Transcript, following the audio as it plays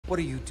What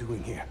are you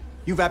doing here?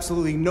 You've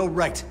absolutely no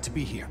right to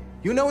be here.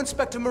 You know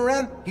Inspector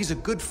Moran? He's a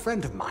good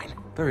friend of mine.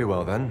 Very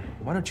well then.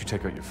 Why don't you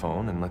take out your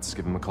phone and let's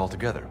give him a call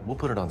together. We'll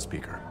put it on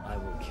speaker. I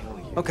will kill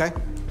you. Okay.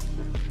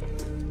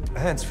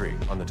 Hands-free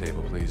on the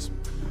table, please.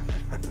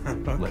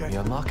 Okay. Let me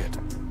unlock it.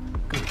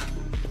 Good.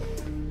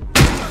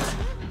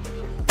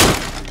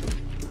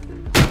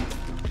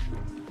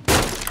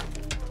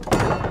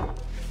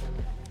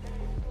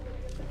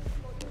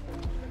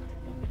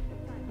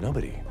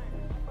 Nobody.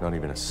 Not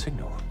even a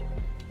signal.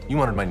 You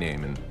wanted my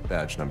name and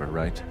badge number,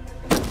 right?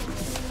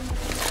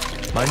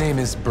 My name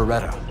is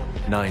Beretta,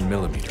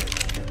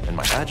 9mm, and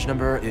my badge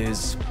number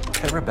is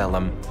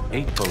Parabellum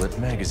 8-bullet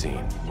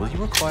magazine. Will you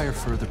require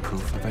further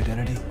proof of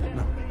identity?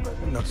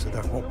 No, sir,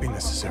 that won't be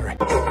necessary.